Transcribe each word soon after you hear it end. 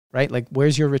right? Like,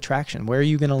 where's your retraction? Where are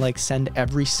you going to like send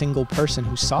every single person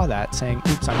who saw that saying,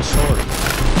 oops, I'm sorry?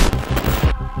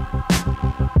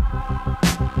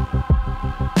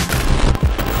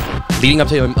 Leading up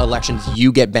to elections,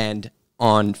 you get banned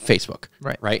on Facebook,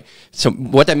 right? So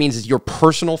what that means is your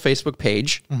personal Facebook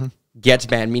page gets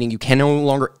banned, meaning you can no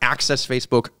longer access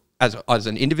Facebook as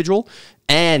an individual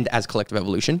and as Collective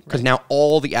Evolution, because now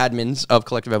all the admins of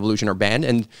Collective Evolution are banned.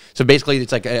 And so basically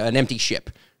it's like an empty ship,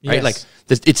 right? Like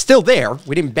it's still there.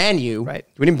 We didn't ban you. Right.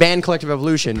 We didn't ban Collective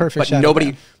Evolution,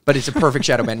 but it's a perfect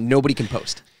shadow ban. Nobody can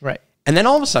post. Right. And then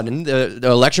all of a sudden the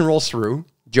election rolls through.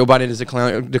 Joe Biden is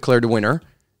declared a winner.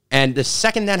 And the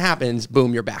second that happens,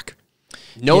 boom, you're back.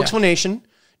 No explanation,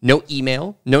 no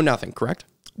email, no nothing, correct?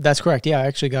 That's correct. Yeah, I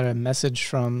actually got a message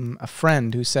from a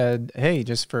friend who said, hey,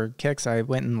 just for kicks, I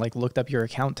went and like looked up your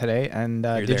account today, and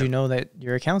did you know that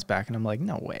your account's back? And I'm like,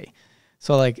 no way.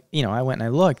 So like, you know, I went and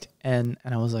I looked, and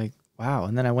I was like, wow.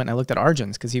 And then I went and I looked at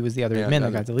Arjun's, because he was the other admin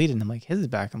that got deleted, and I'm like, his is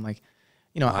back. I'm like,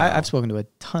 you know, I've spoken to a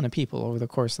ton of people over the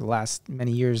course of the last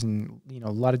many years, and, you know, a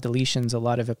lot of deletions, a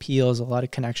lot of appeals, a lot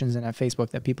of connections in that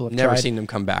Facebook that people have never seen them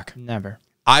come back. Never.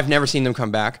 I've never seen them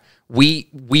come back.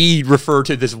 We refer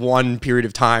to this one period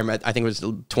of time, I think it was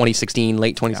 2016,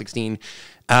 late 2016,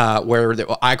 where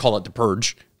I call it the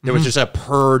purge. There was just a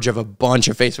purge of a bunch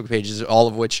of Facebook pages, all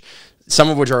of which, some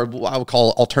of which are, I would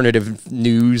call alternative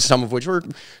news, some of which were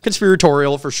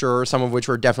conspiratorial for sure, some of which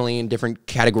were definitely in different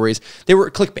categories. They were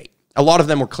clickbait. A lot of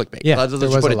them were clickbait. Yeah, let's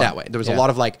put it that way. There was a lot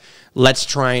of like, let's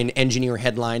try and engineer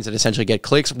headlines that essentially get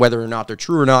clicks, whether or not they're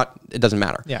true or not, it doesn't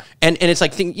matter. Yeah. And it's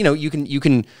like, you know, you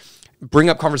can bring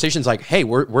up conversations like, hey,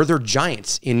 were there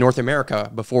giants in North America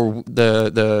before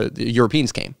the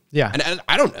Europeans came? Yeah. And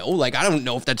I don't know. Like, I don't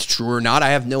know if that's true or not. I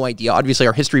have no idea. Obviously,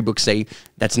 our history books say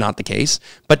that's not the case.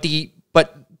 But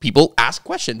people ask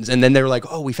questions, and then they're like,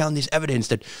 oh, we found this evidence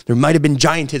that there might have been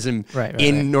giantism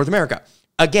in North America.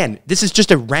 Again, this is just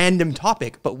a random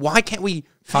topic, but why can't we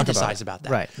fantasize about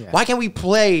that? Right. Yeah. Why can't we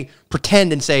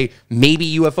pretend and say,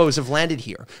 maybe UFOs have landed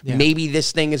here. Yeah. Maybe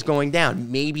this thing is going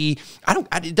down. Maybe,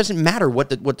 it doesn't matter what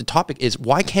the topic is.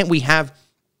 Why can't we have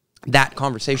that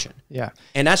conversation? Yeah.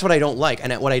 And that's what I don't like.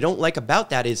 And what I don't like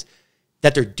about that is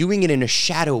that they're doing it in a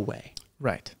shadow way.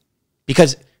 Right.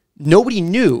 Because nobody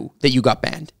knew that you got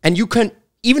banned, and you couldn't.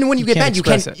 Even when you get banned, you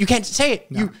can't say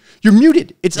it. No. You're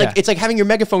muted. It's like having your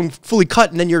megaphone fully cut,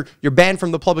 and then you're banned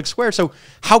from the public square. So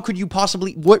how could you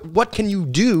possibly, what can you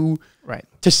do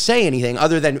to say anything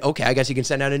other than, okay, I guess you can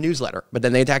send out a newsletter, but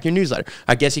then they attack your newsletter.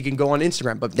 I guess you can go on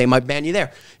Instagram, but they might ban you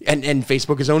there. And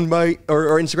Facebook is owned by,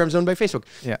 or Instagram is owned by Facebook.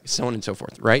 Yeah. So on and so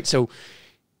forth, right? So,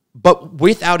 but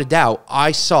without a doubt,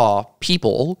 I saw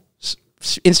people,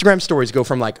 Instagram stories go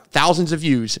from like thousands of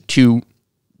views to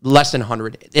less than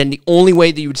 100. And the only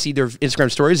way that you would see their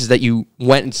Instagram stories is that you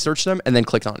went and searched them and then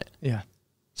clicked on it. Yeah.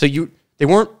 So they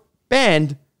weren't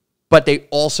banned, but they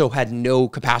also had no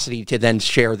capacity to then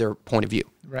share their point of view.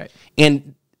 Right.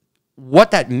 And what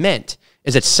that meant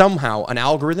is that somehow an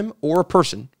algorithm or a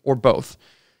person or both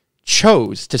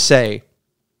chose to say,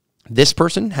 this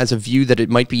person has a view that it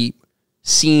might be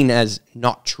seen as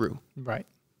not true. Right.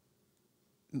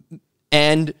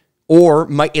 And, or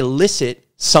might elicit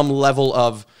some level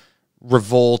of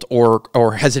revolt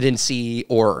or hesitancy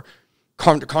or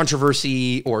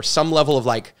controversy or some level of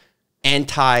like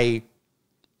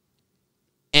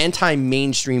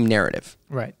anti-mainstream narrative.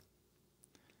 Right.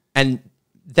 And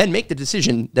then make the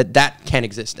decision that can't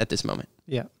exist at this moment.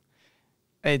 Yeah.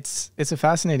 It's a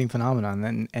fascinating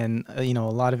phenomenon. And you know, a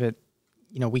lot of it,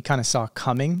 you know, we kind of saw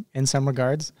coming in some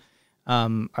regards.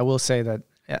 I will say that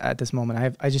at this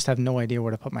moment, I just have no idea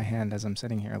where to put my hand as I'm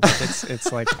sitting here. Like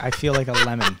it's like I feel like a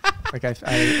lemon. Like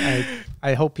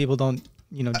I hope people don't,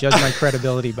 you know, judge my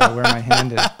credibility by where my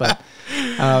hand is. But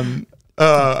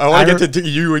I want to get to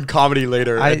you in comedy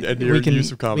later and your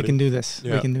use of comedy. We can do this.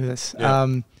 Yeah. We can do this.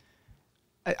 Yeah.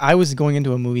 I was going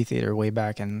into a movie theater way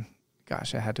back, and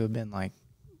gosh, it had to have been like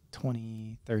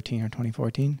 2013 or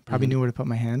 2014. Probably knew where to put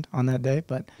my hand on that day,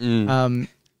 but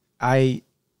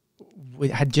we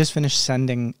had just finished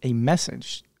sending a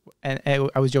message, and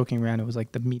I was joking around. It was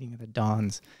like the meeting of the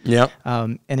Dons. Yeah.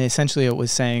 And essentially it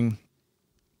was saying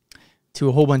to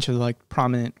a whole bunch of like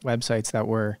prominent websites that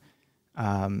were,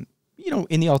 you know,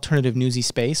 in the alternative newsy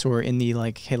space or in the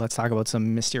like, hey, let's talk about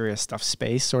some mysterious stuff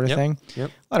space sort of thing. Yep.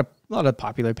 A lot of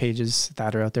popular pages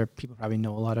that are out there. People probably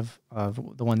know a lot of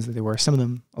the ones that they were. Some of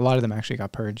them, a lot of them actually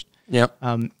got purged. Yep.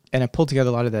 And I pulled together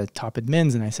a lot of the top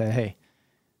admins, and I said, hey,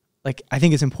 like, I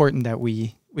think it's important that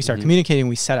we start communicating.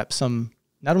 We set up some,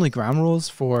 not only ground rules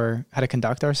for how to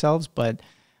conduct ourselves, but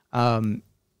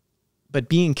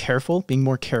being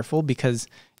more careful, because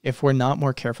if we're not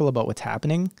more careful about what's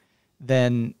happening,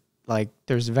 then like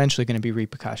there's eventually going to be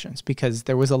repercussions, because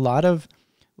there was a lot of,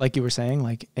 like you were saying,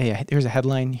 like, hey, here's a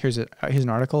headline, here's an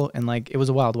article, and like it was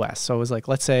a Wild West. So it was like,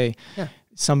 let's say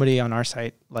somebody on our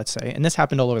site, let's say, and this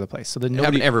happened all over the place. So it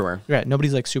happened everywhere. Right.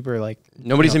 Nobody's like super like,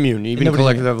 nobody's immune. Even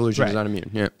Collective Evolution is not immune.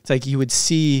 Yeah. It's like you would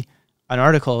see an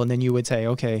article and then you would say,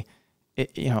 okay,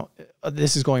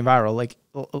 this is going viral. Like,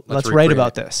 let's write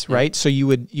about this, right? So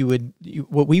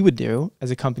what we would do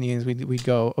as a company is we'd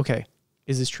go, okay,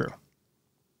 is this true?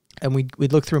 And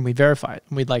we'd look through and we'd verify it,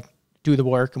 and we'd like do the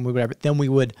work and whatever. Then we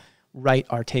would write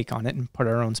our take on it and put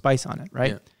our own spice on it,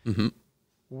 right? Yeah. Mm-hmm.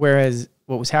 Whereas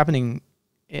what was happening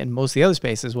in most of the other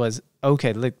spaces was,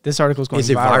 okay, like this article is going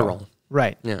viral.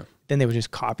 Right. Yeah. Then they would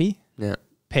just copy,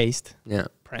 paste,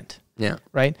 print. Yeah.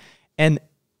 Right. And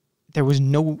there was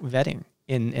no vetting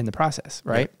in the process,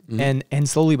 right? Yeah. Mm-hmm. And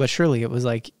slowly but surely it was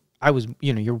like,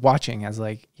 you're watching as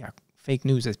like, fake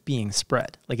news is being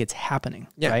spread. Like it's happening,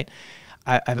 right?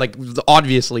 Like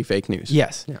obviously fake news.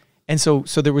 Yes. Yeah. And so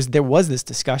there was this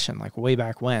discussion like way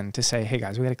back when to say, hey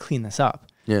guys, we got to clean this up.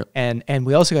 Yeah. And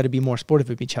we also got to be more supportive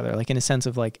of each other, like in a sense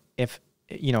of like, if,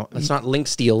 let's not link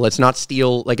steal. Let's not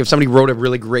steal. Like if somebody wrote a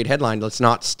really great headline, let's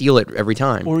not steal it every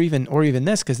time. Or even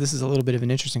this, because this is a little bit of an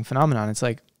interesting phenomenon. It's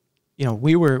like,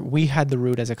 we had the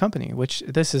route as a company, which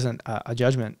this isn't a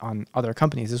judgment on other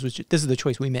companies. This is the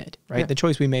choice we made, right? Yeah. The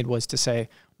choice we made was to say,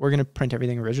 we're going to print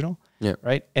everything original,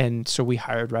 right? And so we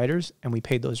hired writers and we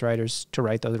paid those writers to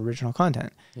write the original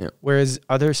content. Yeah. Whereas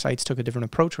other sites took a different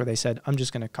approach where they said, I'm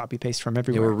just going to copy paste from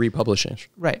everywhere. They were republishing.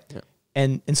 Right. Yeah.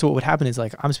 And so what would happen is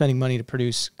like, I'm spending money to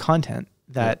produce content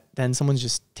that then someone's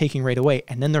just taking right away.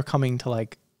 And then they're coming to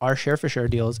like our share for share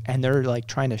deals and they're like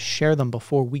trying to share them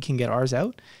before we can get ours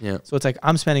out. Yeah. So it's like,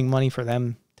 I'm spending money for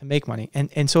them to make money.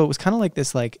 And so it was kind of like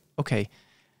this, like, okay,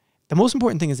 the most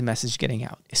important thing is the message getting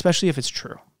out, especially if it's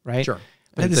true. Right. Sure.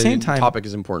 But at the same time, topic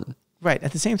is important. Right.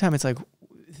 At the same time, it's like,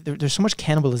 there's so much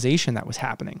cannibalization that was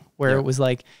happening where it was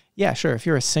like, yeah, sure. If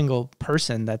you're a single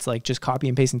person that's like just copy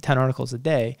and pasting 10 articles a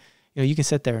day, you can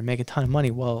sit there and make a ton of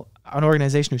money. Well, an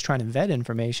organization who's trying to vet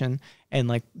information and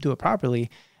like do it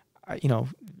properly,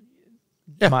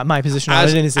 my position on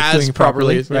it is it's doing it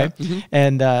properly, right? Yeah. Mm-hmm.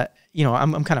 And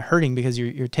I'm kind of hurting because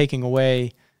you're taking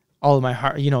away all of my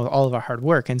all of our hard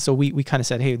work. And so we kind of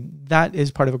said, hey, that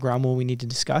is part of a ground rule we need to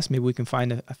discuss. Maybe we can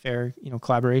find a fair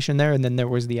collaboration there. And then there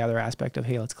was the other aspect of,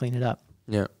 hey, let's clean it up.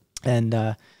 Yeah. And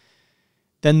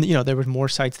then there was more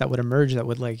sites that would emerge that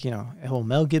would like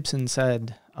Mel Gibson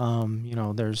said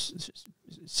there's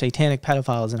satanic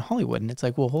pedophiles in Hollywood, and it's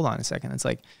like, well, hold on a second. It's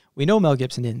like, we know Mel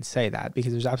Gibson didn't say that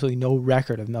because there's absolutely no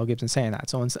record of Mel Gibson saying that.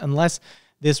 So unless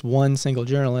this one single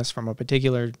journalist from a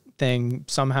particular thing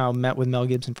somehow met with Mel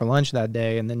Gibson for lunch that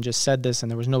day and then just said this,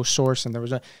 and there was no source, and there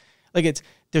was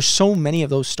there's so many of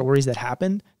those stories that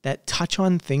happen that touch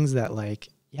on things that like,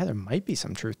 yeah, there might be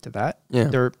some truth to that.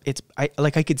 Yeah.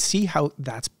 I could see how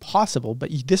that's possible, but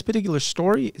this particular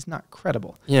story is not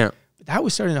credible. Yeah. That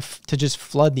was starting to just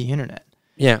flood the internet.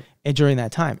 Yeah. And during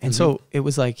that time. And so it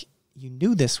was like, you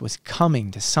knew this was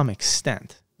coming to some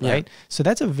extent, right? Yeah. So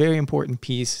that's a very important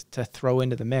piece to throw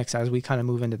into the mix as we kind of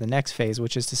move into the next phase,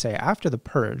 which is to say after the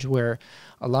purge, where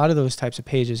a lot of those types of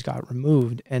pages got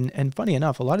removed. And funny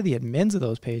enough, a lot of the admins of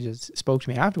those pages spoke to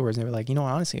me afterwards and they were like,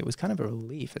 honestly, it was kind of a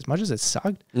relief. As much as it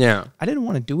sucked, I didn't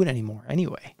want to do it anymore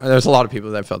anyway. There's a lot of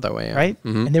people that felt that way. Yeah. Right?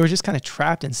 Mm-hmm. And they were just kind of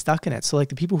trapped and stuck in it. So like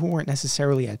the people who weren't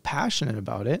necessarily as passionate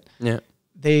about it,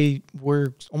 they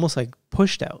were almost like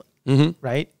pushed out. Mm-hmm.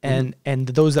 Right. Mm-hmm. And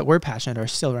those that were passionate are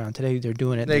still around today. They're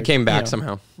doing it. They came back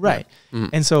somehow. Right. Yeah. Mm-hmm.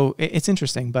 And so it's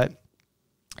interesting, but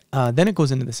then it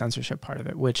goes into the censorship part of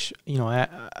it, which, I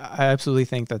absolutely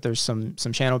think that there's some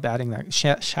shadow banning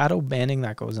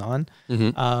that goes on.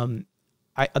 Mm-hmm.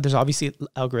 There's obviously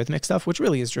algorithmic stuff, which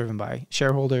really is driven by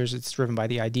shareholders. It's driven by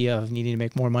the idea of needing to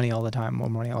make more money all the time.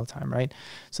 Right.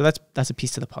 So that's a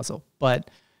piece to the puzzle,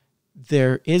 but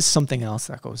there is something else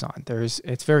that goes on.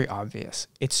 It's very obvious.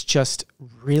 It's just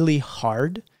really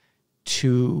hard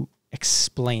to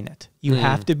explain it. You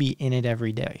have to be in it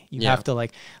every day. You have to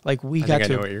like we got to. I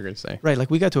know what you're gonna say. Right,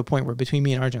 like we got to a point where between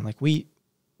me and Arjun, like we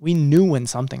knew when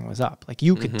something was up. Like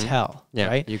you could tell. Yeah,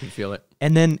 right. You could feel it.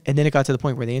 And then it got to the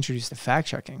point where they introduced the fact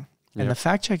checking, and the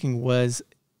fact checking was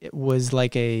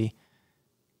like a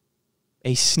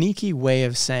sneaky way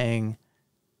of saying,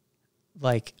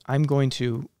 like, I'm going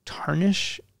to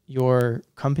tarnish your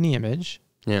company image.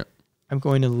 Yeah. I'm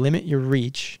going to limit your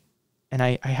reach. And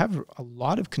I have a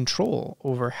lot of control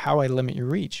over how I limit your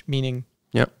reach. Meaning,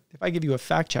 if I give you a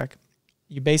fact check,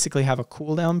 you basically have a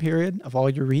cooldown period of all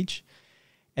your reach.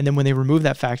 And then when they remove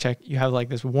that fact check, you have like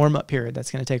this warm up period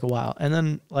that's going to take a while. And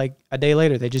then like a day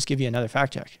later, they just give you another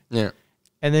fact check. Yeah.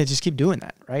 And they just keep doing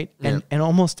that. Right. And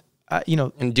almost, you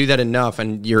know, and do that enough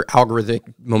and your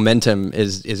algorithmic momentum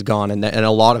is gone. And a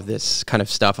lot of this kind of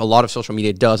stuff, a lot of social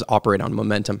media does operate on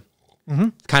momentum.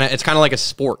 It's kind of like a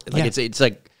sport. Like it's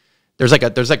like, there's like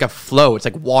a flow. It's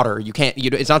like water. You can't,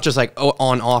 it's not just like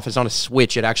on off. It's not a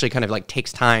switch. It actually kind of like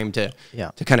takes time to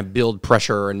kind of build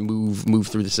pressure and move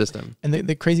through the system. And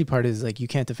the crazy part is like, you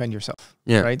can't defend yourself.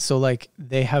 Yeah. Right. So like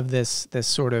they have this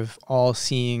sort of all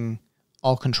seeing,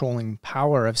 all controlling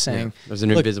power of saying, there's an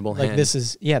invisible hand. Like this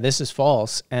is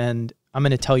false. And I'm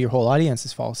going to tell your whole audience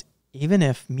is false, even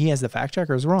if me as the fact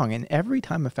checker is wrong. And every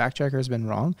time a fact checker has been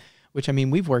wrong, which I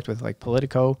mean, we've worked with like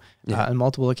Politico on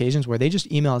multiple occasions where they just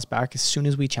email us back as soon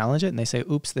as we challenge it. And they say,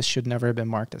 oops, this should never have been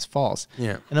marked as false.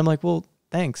 Yeah. And I'm like, well,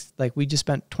 thanks. Like we just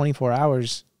spent 24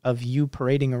 hours of you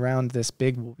parading around this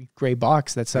big gray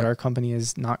box that said our company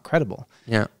is not credible.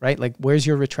 Yeah. Right. Like, where's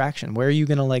your retraction? Where are you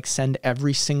going to like send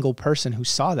every single person who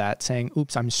saw that saying,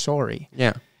 oops, I'm sorry.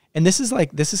 Yeah. And this is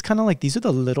kind of like, these are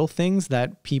the little things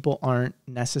that people aren't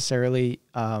necessarily,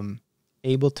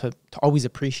 able to always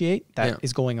appreciate that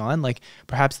is going on. Like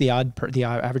perhaps the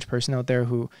average person out there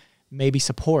who maybe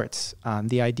supports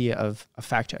the idea of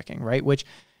fact checking, right? Which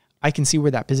I can see where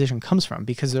that position comes from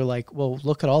because they're like, well,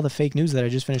 look at all the fake news that I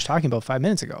just finished talking about 5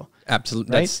 minutes ago.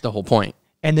 Absolutely. Right? That's the whole point.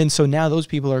 And then so now those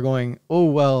people are going, oh,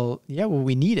 well, yeah, well,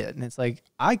 we need it. And it's like,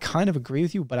 I kind of agree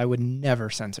with you, but I would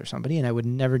never censor somebody and I would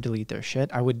never delete their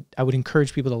shit. I would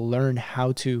encourage people to learn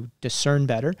how to discern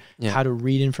better, how to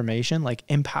read information, like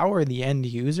empower the end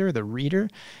user, the reader.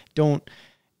 Don't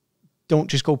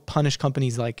just go punish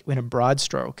companies like in a broad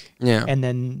stroke and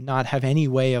then not have any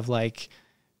way of like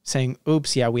saying,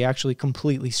 oops, yeah, we actually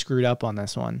completely screwed up on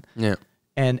this one. Yeah.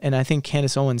 And I think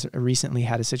Candace Owens recently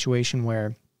had a situation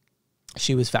where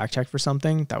she was fact checked for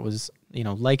something that was, you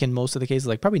know, like in most of the cases,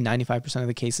 like probably 95% of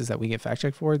the cases that we get fact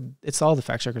checked for, it's all the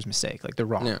fact checker's mistake. Like they're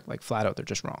wrong, like flat out, they're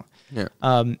just wrong. Yeah.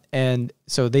 And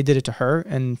so they did it to her.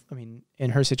 And I mean,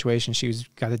 in her situation,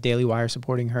 got a Daily Wire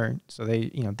supporting her. So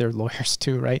they, you know, they're lawyers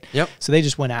too, right? Yep. So they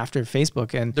just went after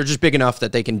Facebook and they're just big enough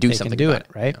that they can do something about it,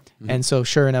 right? Yeah. And so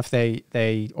sure enough,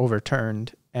 they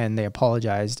overturned and they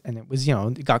apologized, and it was, you know,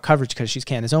 it got coverage because she's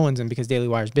Candace Owens and because Daily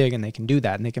Wire's big and they can do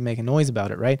that and they can make a noise about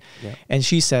it, right? Yeah. And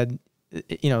she said,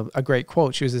 you know, a great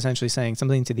quote. She was essentially saying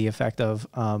something to the effect of,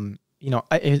 you know,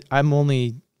 I'm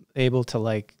only able to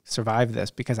like survive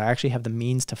this because I actually have the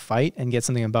means to fight and get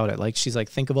something about it. Like she's like,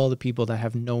 think of all the people that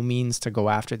have no means to go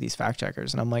after these fact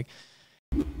checkers. And I'm like,